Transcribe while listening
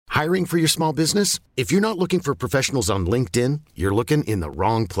Hiring for your small business? If you're not looking for professionals on LinkedIn, you're looking in the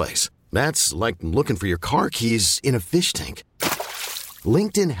wrong place. That's like looking for your car keys in a fish tank.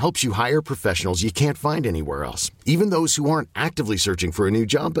 LinkedIn helps you hire professionals you can't find anywhere else, even those who aren't actively searching for a new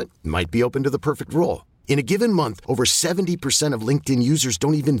job but might be open to the perfect role. In a given month, over 70% of LinkedIn users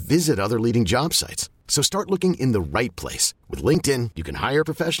don't even visit other leading job sites. So start looking in the right place. With LinkedIn, you can hire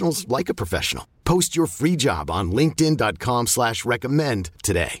professionals like a professional. Post your free job on linkedin.com/recommend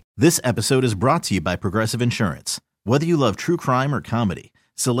today. This episode is brought to you by Progressive Insurance. Whether you love true crime or comedy,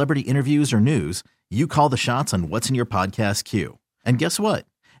 celebrity interviews or news, you call the shots on what's in your podcast queue. And guess what?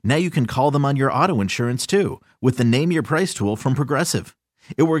 Now you can call them on your auto insurance too with the Name Your Price tool from Progressive.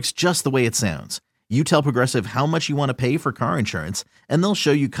 It works just the way it sounds. You tell Progressive how much you want to pay for car insurance, and they'll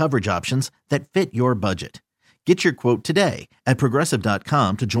show you coverage options that fit your budget. Get your quote today at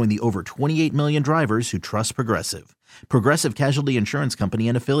Progressive.com to join the over 28 million drivers who trust Progressive. Progressive Casualty Insurance Company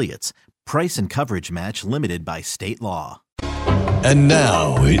and Affiliates. Price and coverage match limited by state law. And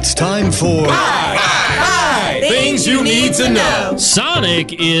now it's time for... Things you need to know.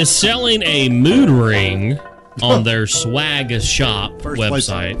 Sonic is selling a mood ring on their Swag Shop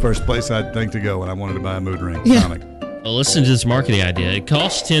website. First place I'd think to go when I wanted to buy a mood ring. Yeah. Sonic. Well, listen to this marketing idea. It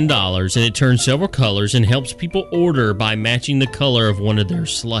costs $10 and it turns several colors and helps people order by matching the color of one of their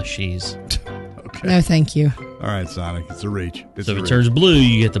slushies. Okay. No, thank you. All right, Sonic. It's a reach. So if it turns blue,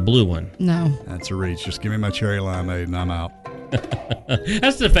 you get the blue one. No. That's a reach. Just give me my cherry limeade and I'm out.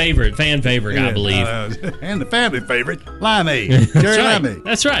 That's the fan favorite, I believe. And the family favorite, limeade. Cherry limeade.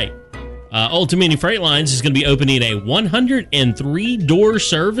 That's right. Old Dominion Freight Lines is going to be opening a 103-door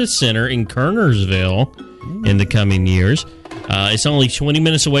service center in Kernersville in the coming years. It's only 20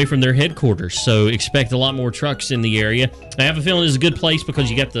 minutes away from their headquarters, so expect a lot more trucks in the area. I have a feeling it's a good place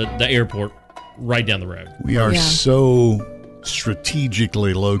because you got the airport right down the road. We are so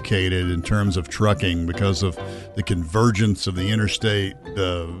strategically located in terms of trucking because of the convergence of the interstate,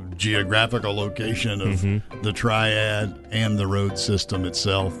 the geographical location of the triad and the road system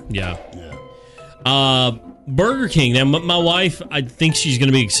itself. Yeah. Burger King. Now, my wife, I think she's going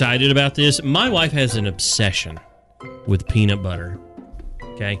to be excited about this. My wife has an obsession with peanut butter.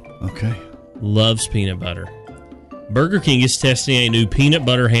 Okay. Loves peanut butter. Burger King is testing a new peanut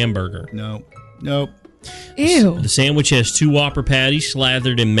butter hamburger. Nope. Ew. The sandwich has 2 Whopper patties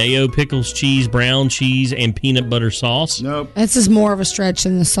slathered in mayo, pickles, cheese, brown cheese, and peanut butter sauce. Nope. That's just more of a stretch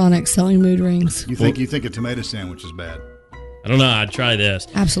than the Sonic selling mood rings. You think a tomato sandwich is bad? I don't know. I'd try this.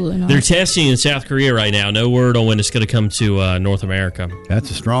 Absolutely not. They're testing in South Korea right now. No word on when it's going to come to North America.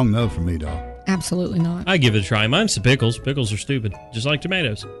 That's a strong no for me, dog. Absolutely not. I give it a try. Mine's the pickles. Pickles are stupid, just like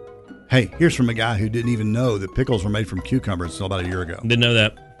tomatoes. Hey, here's from a guy who didn't even know that pickles were made from cucumbers until about a year ago. Didn't know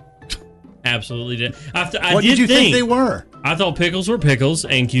that. Absolutely did. What did you think they were? I thought pickles were pickles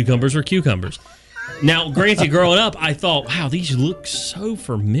and cucumbers were cucumbers. Now, granted, growing up, I thought, wow, these look so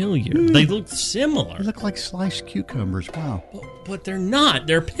familiar. They look similar. They look like sliced cucumbers. Wow. But they're not.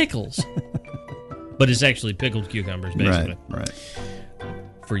 They're pickles. But it's actually pickled cucumbers, basically. Right.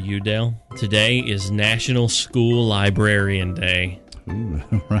 For you, Dale, today is National School Librarian Day. Ooh,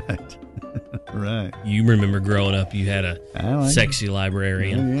 right. You remember growing up, you had a sexy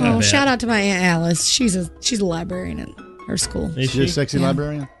librarian. Yeah. Oh, shout out to my Aunt Alice. She's a librarian at her school. Is She's a she? sexy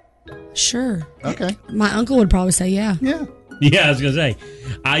librarian? Sure. Okay. My uncle would probably say yeah. Yeah. Yeah, I was going to say.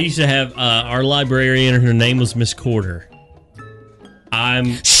 I used to have our librarian, her name was Miss Corder.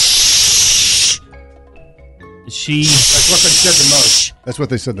 That's what they said the most. That's what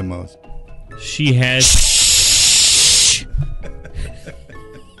they said the most. She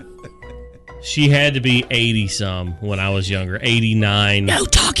had to be 80-some when I was younger. 89. No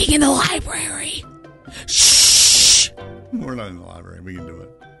talking in the library. Shh. We're not in the library. We can do it.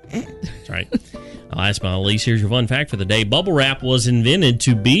 That's right. Last but not least, here's your fun fact for the day. Bubble wrap was invented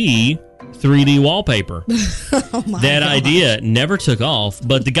to be 3D wallpaper. Oh my That gosh. idea never took off,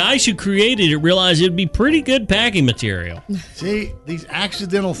 but the guys who created it realized it would be pretty good packing material. See, these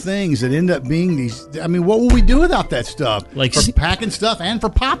accidental things that end up being these. I mean, what would we do without that stuff? Like for packing stuff and for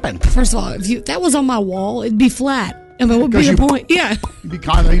popping. First of all, if that was on my wall, it'd be flat. I mean, what would be the point? Yeah. You'd be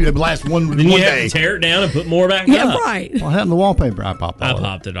constantly, it'd last one Then you have day. to tear it down and put more back Yeah, up. right. What happened to the wallpaper? I popped all I over.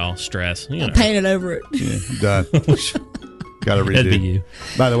 popped it all. Stress. You know. Painted over it. Yeah, done. Got to redo. That'd be you.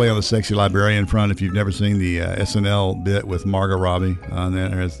 By the way, on the sexy librarian front, if you've never seen the SNL bit with Margot Robbie on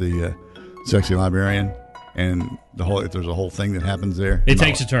there as the sexy librarian, and there's a whole thing that happens there. It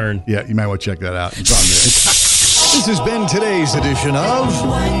takes a turn. Yeah, you might want to check that out. It's on there. This has been today's edition of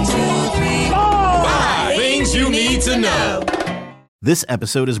 5 Things You Need to Know. This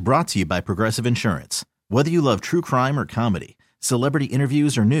episode is brought to you by Progressive Insurance. Whether you love true crime or comedy, celebrity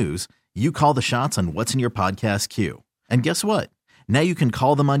interviews, or news, you call the shots on what's in your podcast queue. And guess what? Now you can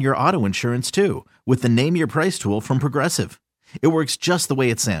call them on your auto insurance too with the Name Your Price tool from Progressive. It works just the way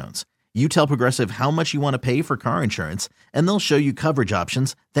it sounds. You tell Progressive how much you want to pay for car insurance, and they'll show you coverage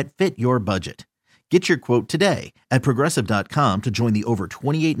options that fit your budget. Get your quote today at Progressive.com to join the over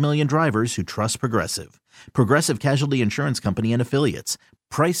 28 million drivers who trust Progressive. Progressive Casualty Insurance Company and Affiliates.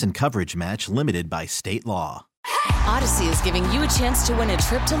 Price and coverage match limited by state law. Odyssey is giving you a chance to win a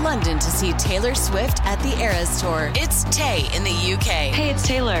trip to London to see Taylor Swift at the Eras Tour. It's Tay in the UK. Hey, it's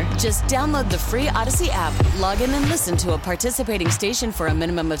Taylor. Just download the free Odyssey app, log in and listen to a participating station for a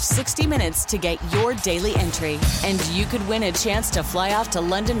minimum of 60 minutes to get your daily entry. And you could win a chance to fly off to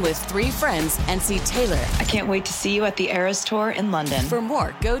London with 3 friends and see Taylor. I can't wait to see you at the Eras Tour in London. For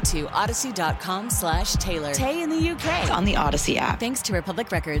more, go to odyssey.com/Taylor. Tay in the UK. It's on the Odyssey app. Thanks to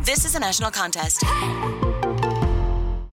Republic Records. This is a national contest.